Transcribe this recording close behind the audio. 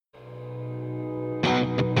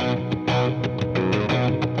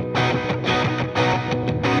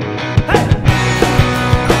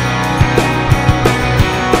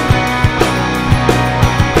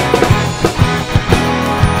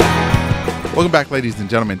Welcome back, ladies and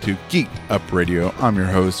gentlemen, to Geeked Up Radio. I'm your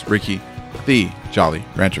host, Ricky, the Jolly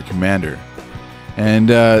Rancher Commander. And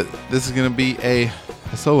this is going to be a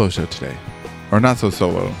solo show today. Or not so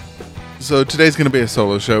solo. So today's going to be a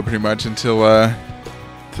solo show pretty much until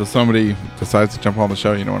somebody decides to jump on the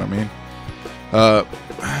show, you know what I mean?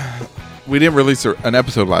 We didn't release an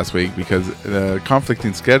episode last week because the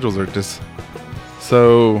conflicting schedules are just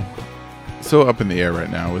so up in the air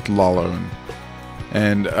right now with Lalo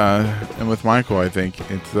and with Michael. I think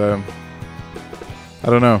it's I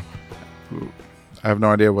don't know. I have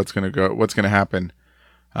no idea what's gonna happen.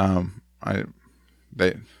 I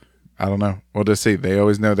don't know. We'll just see. They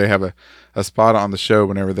always know they have a spot on the show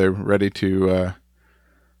whenever they're ready to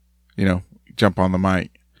jump on the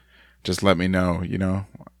mic. Just let me know,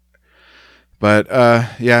 But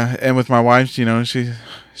yeah, and with my wife, she's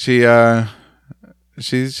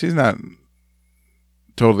not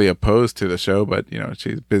totally opposed to the show, but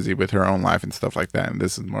she's busy with her own life and stuff like that, and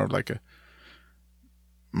this is more of like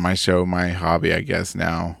my show, my hobby, I guess,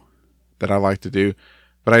 now that I like to do.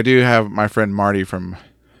 But I do have my friend Marty from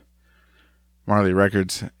Marley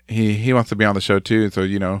Records. He wants to be on the show too, so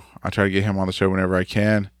I try to get him on the show whenever I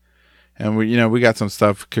can. And we got some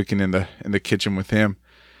stuff cooking in the kitchen with him,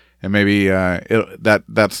 and maybe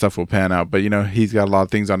that stuff will pan out. But he's got a lot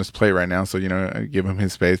of things on his plate right now, so I give him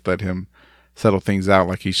his space, let him settle things out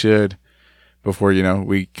like he should before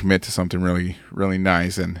we commit to something really, really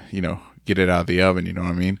nice and get it out of the oven. You know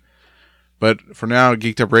what I mean? But for now,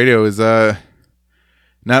 Geeked Up Radio is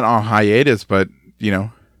not on hiatus, but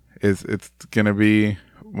it's gonna be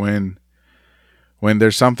when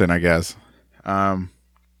there's something, I guess.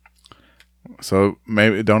 So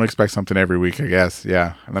maybe don't expect something every week, I guess.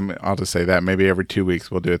 Yeah, I'll just say that. Maybe every 2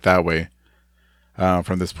 weeks we'll do it that way.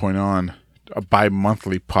 From this point on, a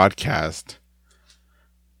bi-monthly podcast.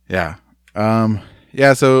 Yeah.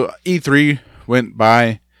 Yeah, so E3 went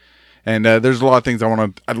by, and there's a lot of things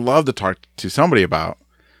I'd love to talk to somebody about.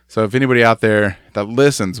 So if anybody out there that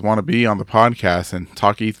listens want to be on the podcast and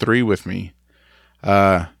talk E3 with me,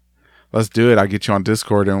 let's do it. I'll get you on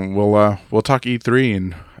Discord, and we'll talk E3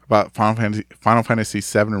 and about Final Fantasy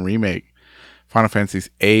VII Remake, Final Fantasy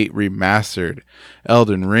VIII Remastered,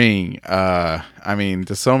 Elden Ring.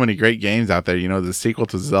 There's so many great games out there. The sequel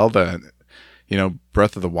to Zelda,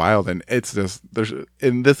 Breath of the Wild, and it's just this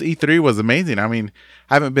E3 was amazing. I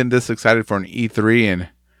haven't been this excited for an E3 in,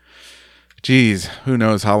 geez, who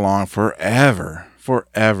knows how long? Forever.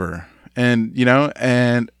 And yeah,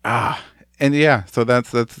 so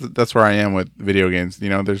that's where I am with video games.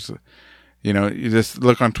 There's. You just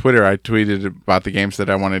look on Twitter. I tweeted about the games that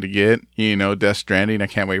I wanted to get. Death Stranding. I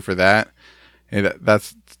can't wait for that. And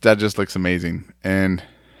that just looks amazing, and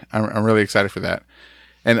I'm really excited for that.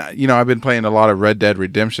 And I've been playing a lot of Red Dead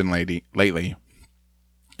Redemption lately,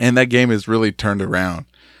 and that game is really turned around.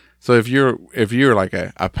 So if you're like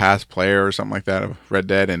a past player or something like that of Red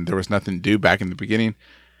Dead, and there was nothing to do back in the beginning,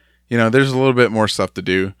 there's a little bit more stuff to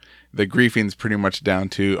do. The griefing's pretty much down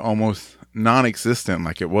to almost non-existent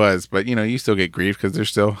like it was, but you still get grief because there's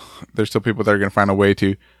still people that are going to find a way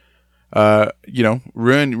to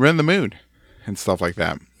ruin the mood and stuff like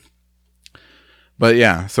that. But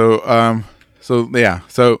yeah, so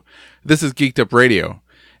this is Geeked Up Radio,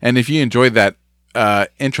 and if you enjoyed that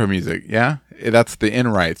intro music, yeah, that's the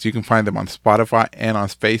Enrights. You can find them on Spotify and on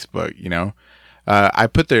Facebook. I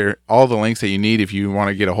put there all the links that you need if you want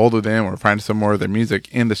to get a hold of them or find some more of their music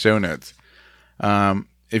in the show notes.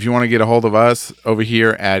 If you want to get a hold of us over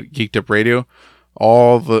here at Geeked Up Radio,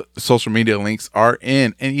 all the social media links are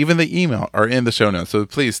in, and even the email are in the show notes. So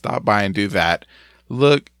please stop by and do that.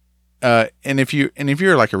 Look, and if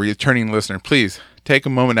you're like a returning listener, please take a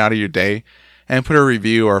moment out of your day and put a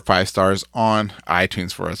review or 5 stars on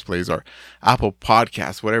iTunes for us, please, or Apple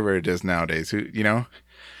Podcasts, whatever it is nowadays.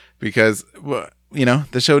 Because the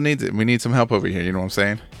show needs it. We need some help over here. You know what I'm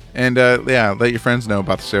saying? And yeah, let your friends know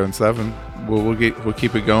about the show and stuff, and we'll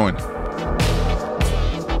keep it going.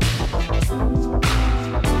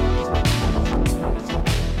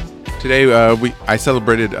 Today I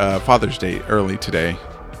celebrated Father's Day early today.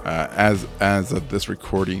 As of this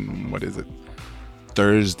recording, what is it?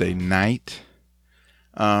 Thursday night.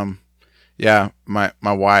 Yeah, my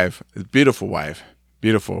wife,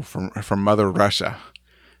 beautiful from Mother Russia.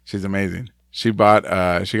 She's amazing. She got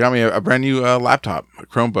me a brand new laptop, a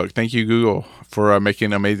Chromebook. Thank you, Google, for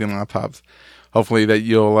making amazing laptops. Hopefully that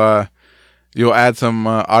you'll add some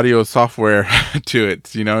audio software to it.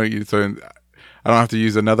 So I don't have to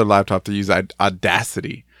use another laptop to use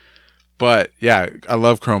Audacity. But yeah, I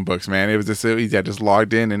love Chromebooks, man. It was just so easy. I just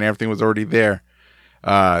logged in and everything was already there.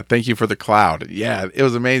 Thank you for the cloud. Yeah, it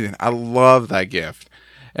was amazing. I love that gift.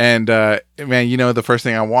 And man, the first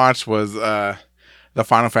thing I watched was the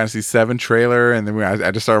Final Fantasy VII trailer, and then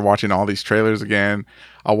I just started watching all these trailers again.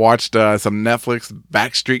 I watched some Netflix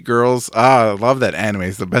Backstreet Girls. I love that anime.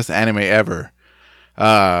 It's the best anime ever.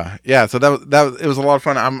 Yeah, so it was a lot of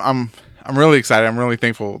fun. I'm really excited. I'm really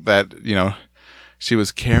thankful that she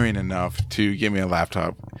was caring enough to give me a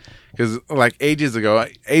laptop, because like ages ago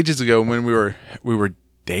when we were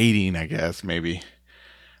dating, I guess maybe,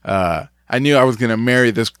 I knew I was gonna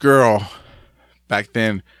marry this girl back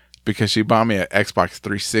then because she bought me an Xbox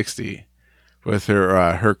 360 with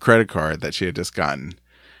her credit card that she had just gotten,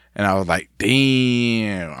 and I was like,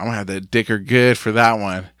 damn, I'm gonna have to dick her good for that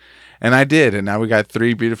one, and I did, and now we got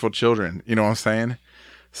 3 beautiful children. You know what I'm saying?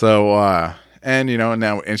 So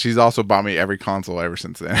and she's also bought me every console ever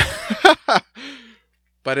since then.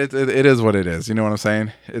 But it is what it is. You know what I'm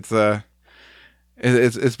saying? It's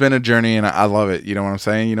been a journey, and I love it. You know what I'm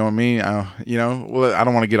saying? You know what I mean? Well, I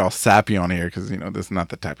don't want to get all sappy on here because this is not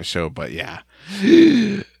the type of show. But yeah,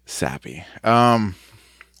 sappy.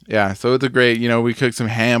 Yeah. So it's a great. We cooked some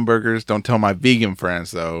hamburgers. Don't tell my vegan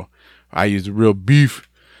friends though. I use real beef.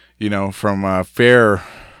 From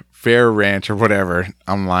Fair Ranch or whatever.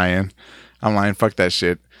 I'm lying. Fuck that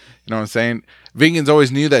shit. You know what I'm saying? Vegans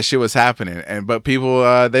always knew that shit was happening, but people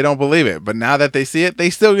they don't believe it. But now that they see it, they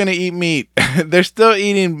still gonna eat meat. They're still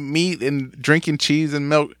eating meat and drinking cheese and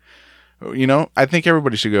milk. I think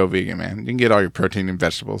everybody should go vegan, man. You can get all your protein and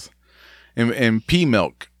vegetables, and pea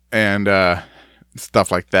milk and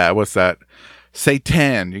stuff like that. What's that?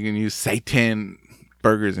 Seitan. You can use seitan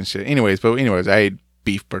burgers and shit. Anyways, I ate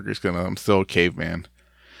beef burgers because I'm still a caveman.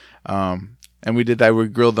 And we did that. We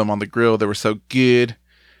grilled them on the grill. They were so good.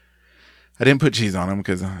 I didn't put cheese on them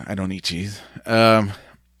because I don't eat cheese. And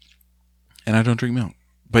I don't drink milk.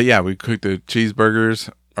 But yeah, we cooked the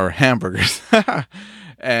cheeseburgers or hamburgers.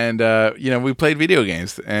 And, we played video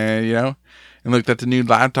games and, and looked at the new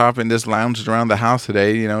laptop and just lounged around the house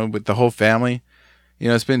today, with the whole family,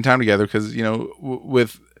 spending time together because,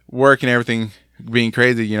 with work and everything being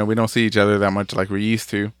crazy, we don't see each other that much like we used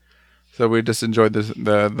to. So we just enjoyed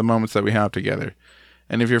the moments that we have together.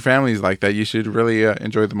 And if your family's like that, you should really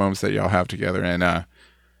enjoy the moments that y'all have together, and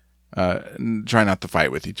try not to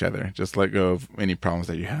fight with each other. Just let go of any problems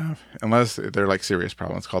that you have. Unless they're like serious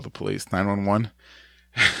problems, call the police, 911.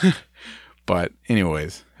 But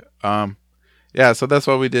anyways, yeah, so that's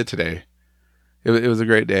what we did today. It was a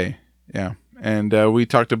great day. Yeah. And we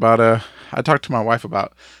talked about, I talked to my wife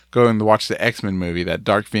about going to watch the X-Men movie, that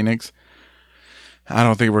Dark Phoenix. I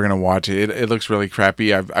don't think we're gonna watch it. It looks really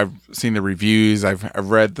crappy. I've seen the reviews. I've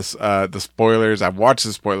read the spoilers. I've watched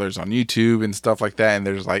the spoilers on YouTube and stuff like that. And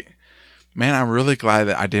there's like, man, I'm really glad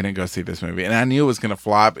that I didn't go see this movie. And I knew it was gonna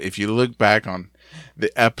flop. If you look back on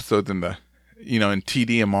the episodes in the, in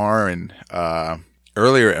TDMR and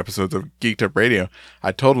earlier episodes of Geeked Up Radio,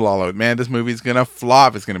 I told all of it, man, this movie's gonna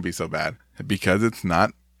flop. It's gonna be so bad because it's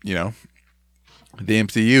not, the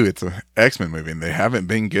MCU. It's an X-Men movie, and they haven't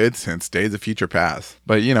been good since Days of Future Past.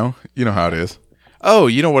 But you know how it is. Oh,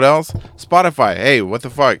 you know what else? Spotify. Hey, what the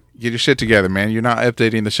fuck? Get your shit together, man. You're not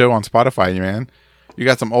updating the show on Spotify, man. You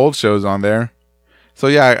got some old shows on there. So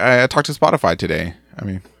yeah, I talked to Spotify today. I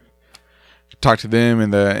mean, talked to them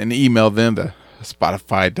and emailed them the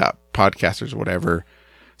Spotify.podcasters whatever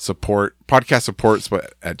podcast support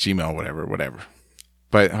at Gmail whatever.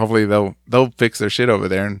 But hopefully they'll fix their shit over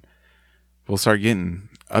there, and we'll start getting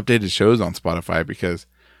updated shows on Spotify, because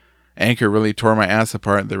Anchor really tore my ass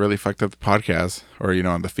apart. They really fucked up the podcast, or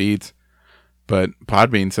on the feeds. But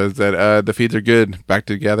Podbean says that the feeds are good, back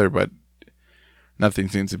together, but nothing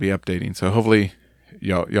seems to be updating. So hopefully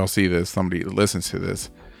y'all see this. Somebody listens to this.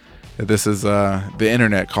 This is the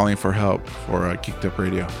internet calling for help for Geeked Up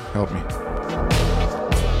Radio. Help me.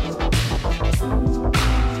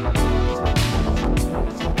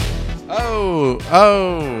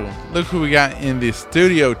 Oh, look who we got in the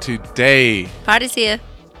studio today. Party's here.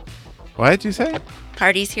 What did you say?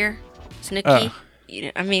 Party's here. Snooki.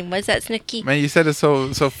 What's that, Snooki? Man, you said it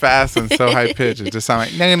so fast and so high pitched. It just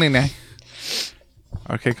sounded like nah.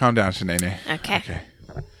 Okay, calm down, Shanae. Okay.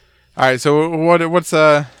 All right, so what's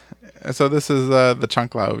so this is the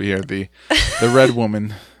Chancla over here, the red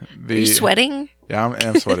woman. Are you sweating? Yeah,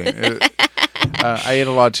 I'm sweating. I ate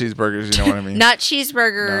a lot of cheeseburgers, you know what I mean? Not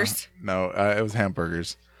cheeseburgers. No, it was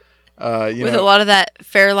hamburgers. With a lot of that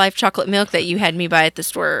Fairlife chocolate milk that you had me buy at the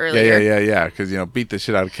store earlier. Yeah. Because, beat the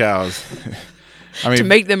shit out of cows. I mean, to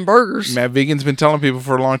make them burgers. Man, vegans been telling people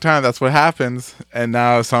for a long time that's what happens. And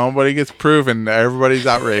now somebody gets proven. Everybody's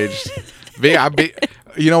outraged.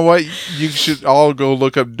 You know what? You should all go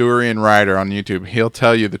look up Durian Ryder on YouTube. He'll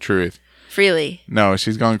tell you the truth. Freely. No,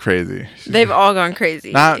 she's gone crazy. They've all gone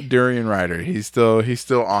crazy. Not Durian Rider. He's still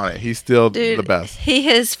on it. He's still Dude, the best. He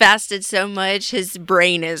has fasted so much, his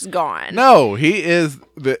brain is gone. No, he is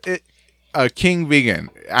a king vegan.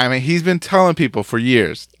 I mean, he's been telling people for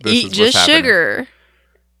years. Eat just sugar.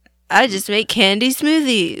 I just make candy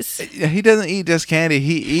smoothies. He doesn't eat just candy.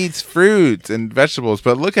 He eats fruits and vegetables.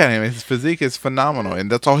 But look at him. His physique is phenomenal. And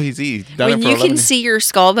that's all he's eating. When you can see your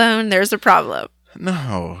skull bone, there's a problem.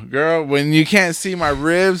 No, girl. When you can't see my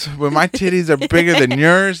ribs, when my titties are bigger than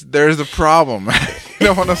yours, there's a problem. You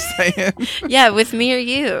know what I'm saying? Yeah, with me or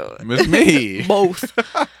you? With me. Both.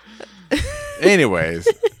 Anyways.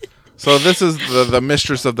 So this is the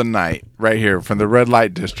mistress of the night right here from the red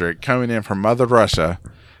light district coming in from Mother Russia.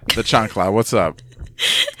 The Chancla, what's up?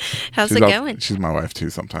 How's it going? She's my wife too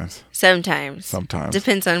sometimes. Sometimes.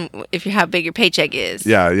 Depends on how big your paycheck is.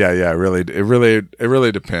 Yeah. It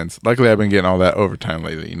really depends. Luckily, I've been getting all that overtime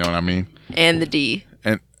lately. You know what I mean? And the D.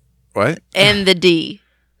 And what? And the D.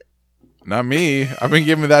 Not me. I've been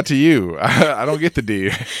giving that to you. I don't get the D.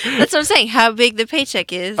 That's what I'm saying. How big the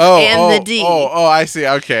paycheck is and the D. Oh, I see.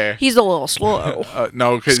 Okay. He's a little slow.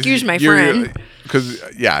 No, because excuse my friend. Because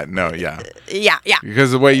yeah. Yeah.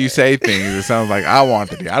 Because the way you say things, it sounds like I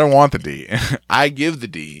want the D. I don't want the D. I give the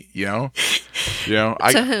D. You know.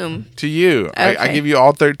 To whom? To you. Okay. I give you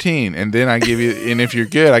all 13, and then I give you, and if you're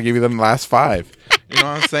good, I give you the last 5. You know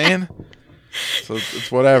what I'm saying? So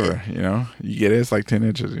it's whatever, you know. You get it, it's like 10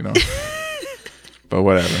 inches, you know. But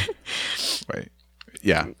whatever. Wait.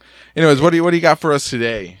 Yeah. Anyways, what do you got for us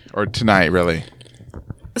today or tonight, really?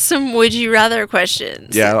 Some would you rather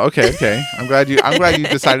questions. Yeah. Okay. I'm glad you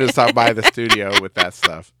decided to stop by the studio with that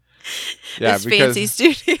stuff. Yeah, this fancy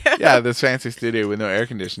studio. Yeah, this fancy studio with no air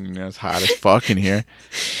conditioning. It's hot as fuck in here.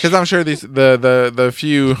 Because I'm sure the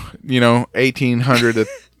few 1,800 to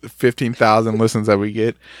 15,000 listens that we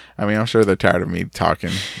get. I mean, I'm sure they're tired of me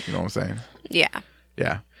talking. You know what I'm saying? Yeah.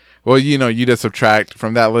 Yeah. Well, you just subtract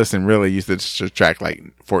from that listen. Really, you should subtract like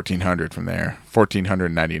 1,400 from there.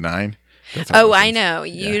 1,499. Oh, I know.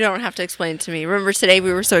 You don't have to explain it to me. Remember today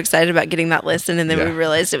we were so excited about getting that listen, and then we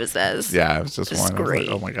realized it was us. Yeah, it was just one. Great.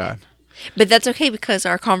 Like, oh my god. But that's okay because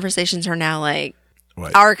our conversations are now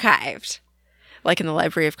archived. Like in the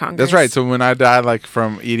Library of Congress. That's right. So when I die, like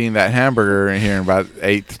from eating that hamburger in here in about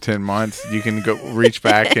 8 to 10 months, you can go reach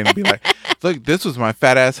back and be like, "Look, this was my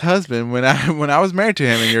fat ass husband when I was married to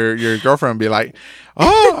him." And your girlfriend would be like,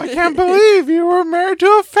 "Oh, I can't believe you were married to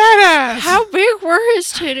a fat ass. How big were his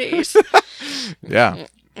titties?" Yeah.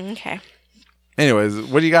 Okay. Anyways,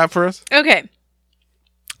 what do you got for us? Okay.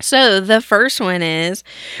 So the first one is,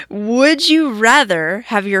 would you rather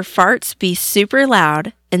have your farts be super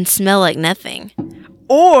loud and smell like nothing,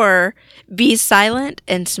 or be silent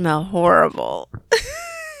and smell horrible?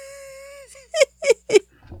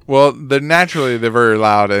 Well, they're very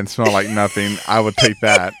loud and smell like nothing. I would take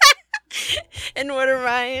that. And what are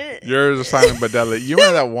mine? Yours are silent but deadly. You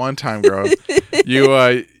remember that one time, girl?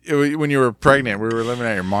 When you were pregnant, we were living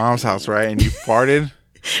at your mom's house, right? And you farted.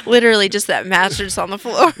 Literally just that mattress on the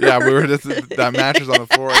floor. Yeah, we were just that mattress on the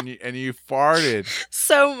floor, and you farted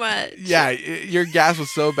so much. Yeah, your gas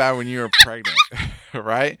was so bad when you were pregnant,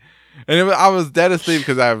 right? And I was dead asleep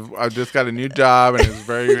because I've just got a new job and it was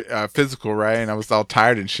very physical, right? And I was all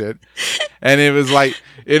tired and shit. And it was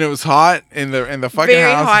it was hot in the fucking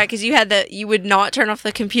very house. Very hot because you would not turn off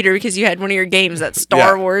the computer because you had one of your games, that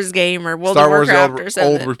Star Wars game or World of Warcraft or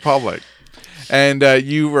something. Old Republic. And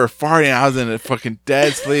you were farting. I was in a fucking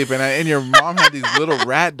dead sleep, and your mom had these little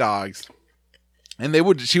rat dogs, and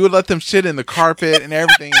she would let them shit in the carpet and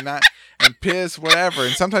everything, and piss, whatever.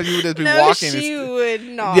 And sometimes you would just be walking. She would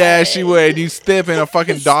not. Yeah, she would. You step in a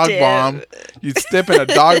fucking dog bomb. You'd step in a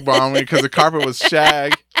dog bomb because the carpet was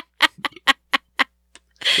shag.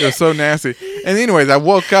 It was so nasty. And anyways, I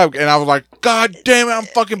woke up and I was like, God damn it, I'm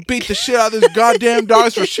fucking beat the shit out of this goddamn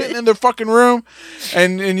dogs for shitting in their fucking room.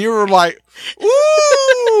 And you were like,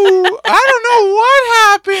 ooh, I don't know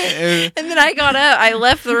what happened. And then I got up. I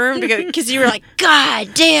left the room to go because you were like,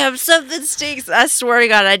 God damn, something stinks. I swear to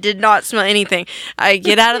God, I did not smell anything. I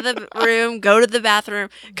get out of the room, go to the bathroom,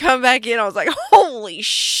 come back in. I was like, holy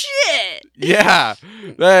shit. Yeah.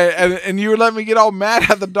 And you were letting me get all mad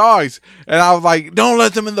at the dogs. And I was like, don't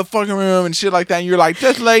let them in the fucking room and shit like that. And you're like,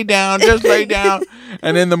 just lay down, just lay down.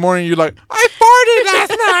 And in the morning, you're like, I farted last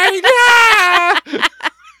night. Yeah.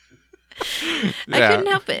 I couldn't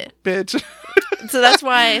help it. Bitch. So that's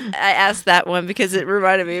why I asked that one, because it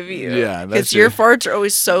reminded me of you. Yeah, that's because your it. farts are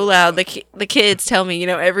always so loud. The kids tell me,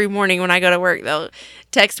 every morning when I go to work, they'll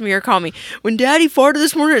text me or call me. When Daddy farted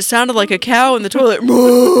this morning, it sounded like a cow in the toilet.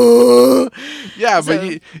 Yeah, So-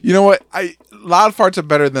 but you know what? Loud farts are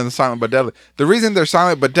better than the silent but deadly. The reason they're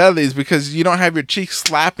silent but deadly is because you don't have your cheeks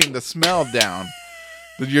slapping the smell down.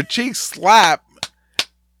 Your cheeks slap,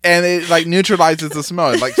 and it like neutralizes the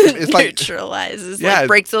smell. It's like neutralizes, Yeah. like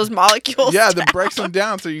breaks those molecules. yeah, down. that breaks them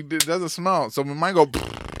down so it doesn't smell. So when mine go,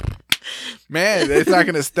 man, it's not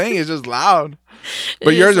gonna sting. It's just loud. It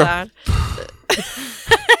But is yours are, loud.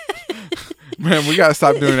 man, we gotta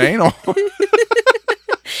stop doing anal.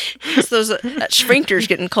 It's those that sphincter's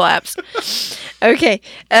getting collapsed. Okay,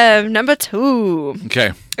 number 2.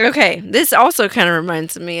 Okay. Okay, this also kind of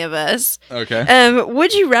reminds me of us. Okay.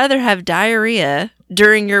 Would you rather have diarrhea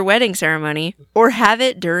during your wedding ceremony or have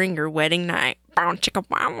it during your wedding night? Bow, chicka,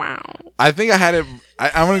 wow, wow. I think I had it.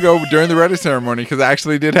 I'm gonna go during the wedding ceremony because I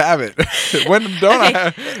actually did have it. When don't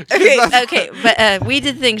I? Okay, but we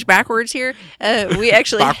did things backwards here. We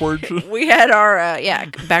actually Backwards. We had our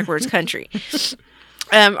backwards country.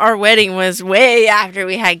 Our wedding was way after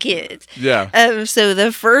we had kids. Yeah. So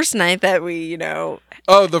the first night that we,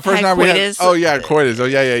 Oh, the first had night we had. coitus. Oh yeah, coitus. Oh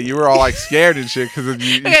yeah. You were all like scared and shit because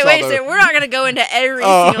you okay, saw wait a the. second. We're not gonna go into every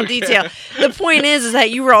Oh, single okay. detail. The point is that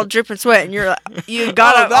you were all dripping sweat and you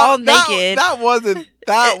got Oh, up all naked.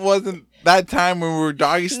 That wasn't that time when we were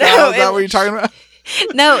doggy style. No, Is that it what you're talking about?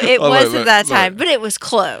 No, it Oh, wasn't look, that look. time, but it was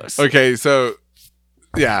close. Okay, so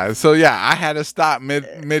yeah, I had to stop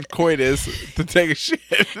mid coitus to take a shit.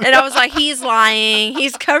 And I was like, he's lying.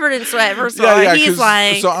 He's covered in sweat. First of all, he's 'cause-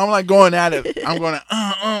 lying. So I'm like going at it. I'm going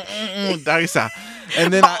doggy style.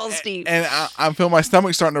 And then Balls deep. I feel my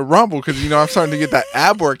stomach starting to rumble because I'm starting to get that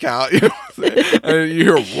ab workout. And you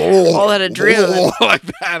hear roll, All that adrenaline. roll like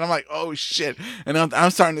that. I'm like, oh shit! And I'm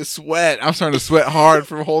starting to sweat. I'm starting to sweat hard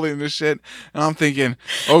from holding this shit. And I'm thinking,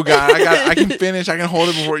 oh god, I can finish. I can hold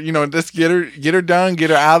it before just get her done, get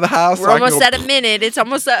her out of the house. We're so I can almost go at a minute. It's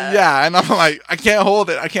almost yeah, and I'm like, I can't hold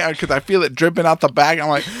it. I can't because I feel it dripping out the back. I'm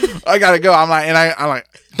like, I gotta go. I'm like,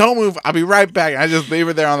 don't move. I'll be right back. And I just leave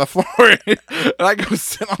it there on the floor, and I go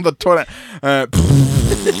sit on the toilet.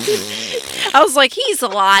 I was like, he's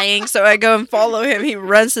lying. So I go and follow him. He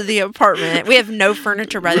runs to the apartment. We have no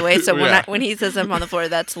furniture, by the way. So Yeah. when he says I'm on the floor,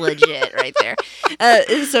 that's legit right there.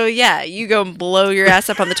 And so yeah, you go and blow your ass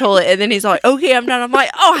up on the toilet, and then he's like, okay, I'm done. I'm like,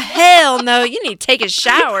 oh hell no, you need to take a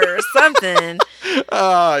shower or something.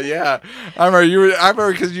 Oh yeah, I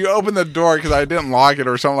remember because you opened the door because I didn't lock it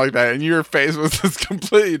or something like that, and your face was just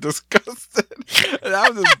completely disgusted, and I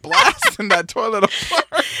was just blasting that toilet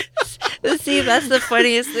apart. See, that's the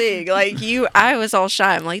funniest thing. Like I was all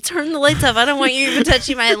shy. I'm like, turn the lights off. I don't want you even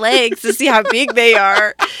touching my legs to see how big they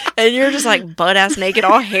are. And you're just like butt ass naked,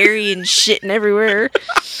 all hairy and shitting everywhere.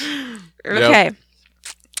 Okay.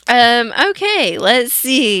 Okay, let's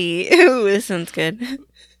see. Ooh, this sounds good.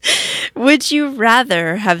 Would you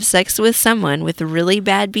rather have sex with someone with really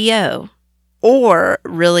bad BO or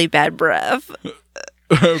really bad breath?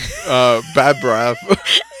 Bad breath.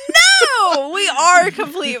 No, we are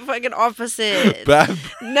complete fucking opposite. Bad.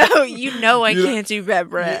 No, I You- can't do bad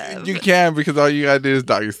breath. You can because all you gotta do is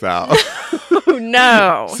doggy style. Oh,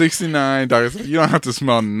 no. 69 doggy style. You don't have to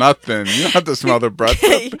smell nothing. You don't have to smell the breath.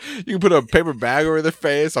 You can put a paper bag over their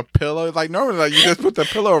face, a pillow. Like normally, like you just put the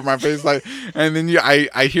pillow over my face, like, and then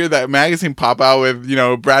I hear that magazine pop out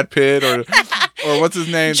with Brad Pitt or what's his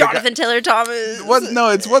name? Jonathan Taylor Thomas.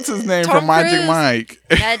 What's his name Tom from Magic Cruise? Mike?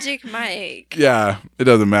 Magic Mike. Yeah, it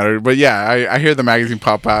doesn't matter. But yeah, I hear the magazine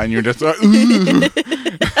pop out, and you're just like, ooh.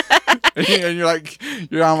 And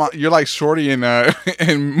you're like Shorty in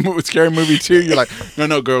Scary Movie 2. You're like,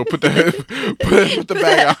 no, girl, put the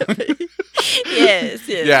bag on. Yes.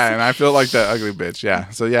 Yeah, and I feel like that ugly bitch. Yeah,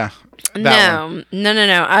 so yeah. No.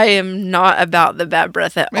 I am not about the bad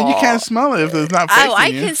breath at all. Man, you can't smell it if it's not facing Oh, I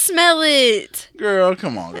you. can smell it. Girl,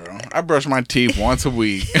 come on, girl. I brush my teeth once a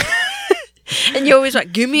week. And you always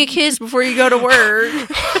like, give me a kiss before you go to work.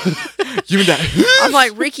 Give me that. I'm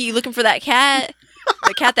like, Ricky, you looking for that cat?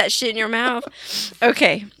 The cat that shit in your mouth?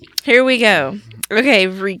 Okay, here we go. Okay,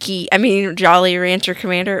 Jolly Rancher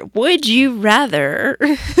Commander, would you rather...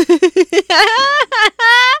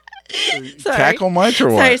 Sorry. Cackle much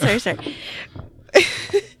or what? Sorry.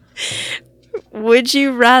 Would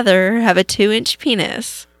you rather have a 2-inch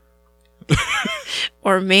penis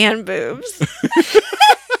or man boobs?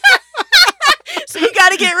 So you got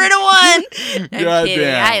to get rid of one. I'm God kidding.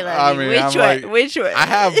 damn. I love you. I'm like, Which one? I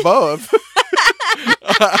have both.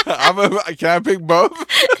 Can I pick both?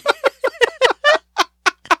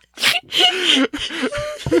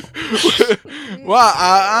 Well,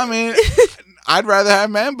 I mean, I'd rather have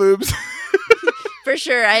man boobs. For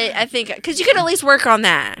sure. I think because you could at least work on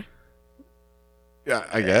that. Yeah,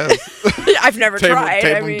 I guess. I've never tried.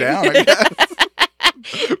 Tape them down, I guess.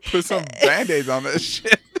 Put some Band-Aids on that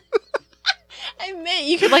shit. I meant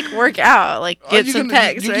you could like work out, like get some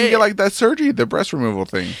pecs, you right? can get like that surgery, the breast removal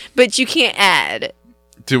thing. But you can't add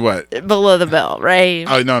to what? Below the belt, right?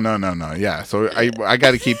 Oh no. Yeah, so I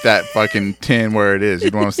got to keep that fucking 10 where it is. You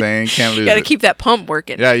know what I'm saying? Can't lose. You got to it. keep that pump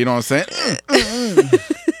working. Yeah, you know what I'm saying?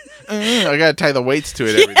 I got to tie the weights to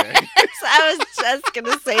it every day. Yes, I was just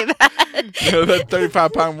gonna say that. That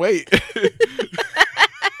 35-pound weight.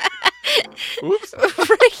 Whoops.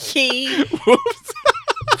 Ricky. Whoops.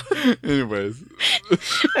 Anyways.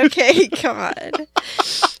 Okay, come on.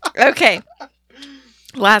 Okay.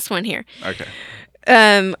 Last one here. Okay.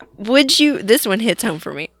 This one hits home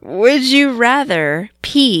for me. Would you rather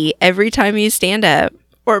pee every time you stand up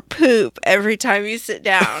or poop every time you sit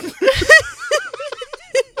down?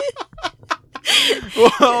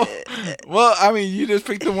 Well, I mean, you just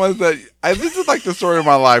picked the ones that this is like the story of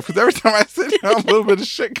my life because every time I sit down, a little bit of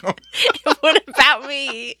shit comes. What about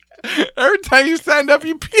me? Every time you stand up,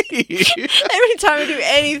 you pee. Every time I do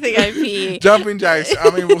anything, I pee. Jumping jacks.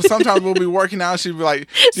 I mean, sometimes we'll be working out. She'll be like,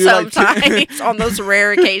 sometimes on those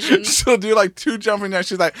rare occasions, she'll do like 2 jumping jacks.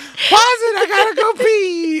 She's like, pause it, I gotta go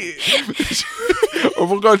pee. Or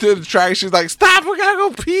we'll go to the track. She's like, stop, we gotta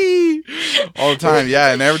go pee. All the time,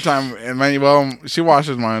 yeah. And every time, and man, well, she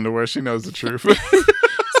washes my underwear. She knows the truth.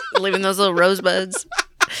 Leaving those little rosebuds.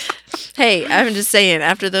 Hey, I'm just saying,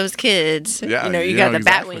 after those kids, yeah, you got the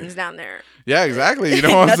bat wings down there. Yeah, exactly. You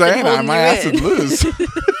know what I'm saying? My ass would lose.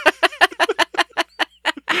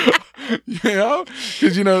 You know?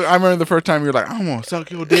 Because, I remember the first time you were like, I'm going to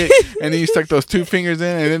suck your dick. And then you stuck those 2 fingers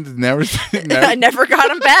in and then never I never got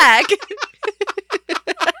them back.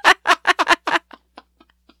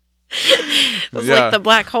 It was like the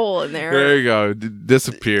black hole in there. There you go.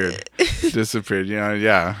 Disappeared.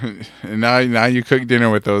 Yeah. And now you cook dinner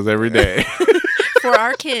with those every day. For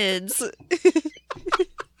our kids.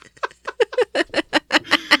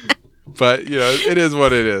 But, it is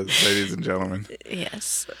what it is, ladies and gentlemen.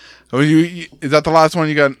 Yes. Oh, is that the last one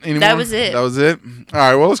you got anymore? That was it. That was it? All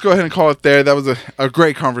right, well, let's go ahead and call it there. That was a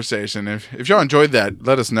great conversation. If y'all enjoyed that,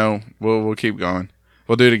 let us know. We'll keep going.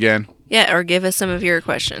 We'll do it again. Yeah, or give us some of your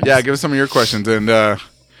questions. Yeah, give us some of your questions, and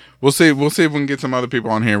we'll see. We'll see if we can get some other people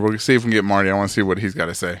on here. We'll see if we can get Marty. I want to see what he's got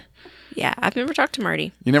to say. Yeah, I've never talked to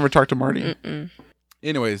Marty. You never talked to Marty? Mm-mm.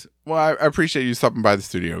 Anyways, well, I appreciate you stopping by the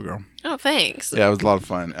studio, girl. Oh, thanks. Yeah, it was a lot of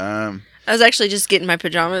fun. I was actually just getting my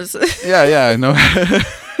pajamas. Yeah, no.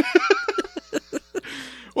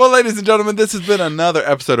 Well, ladies and gentlemen, this has been another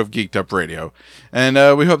episode of Geeked Up Radio.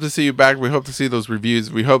 And we hope to see you back. We hope to see those reviews.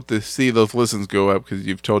 We hope to see those listens go up because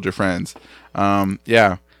you've told your friends.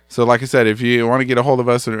 Yeah. So like I said, if you want to get a hold of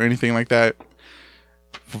us or anything like that,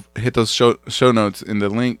 hit those show notes in the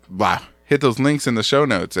link. Hit those links in the show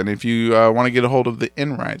notes. And if you want to get a hold of the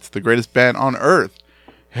Enrights, the greatest band on earth,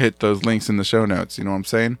 hit those links in the show notes. You know what I'm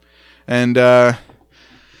saying? And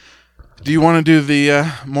do you want to do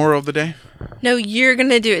the moral of the day? No, you're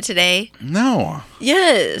gonna do it today. No.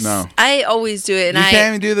 Yes. No. I always do it, and you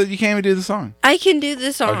can't even do the song. I can do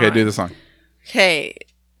the song. Okay, do the song. Okay.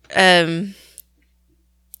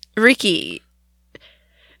 Ricky,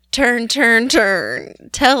 turn.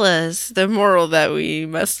 Tell us the moral that we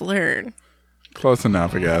must learn. Close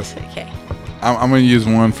enough, I guess. Okay. I'm gonna use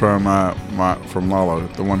one from from Lalo,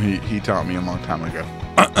 the one he taught me a long time ago.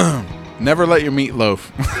 Never let your meat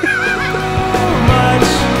loaf.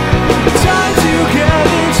 Time to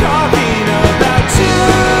get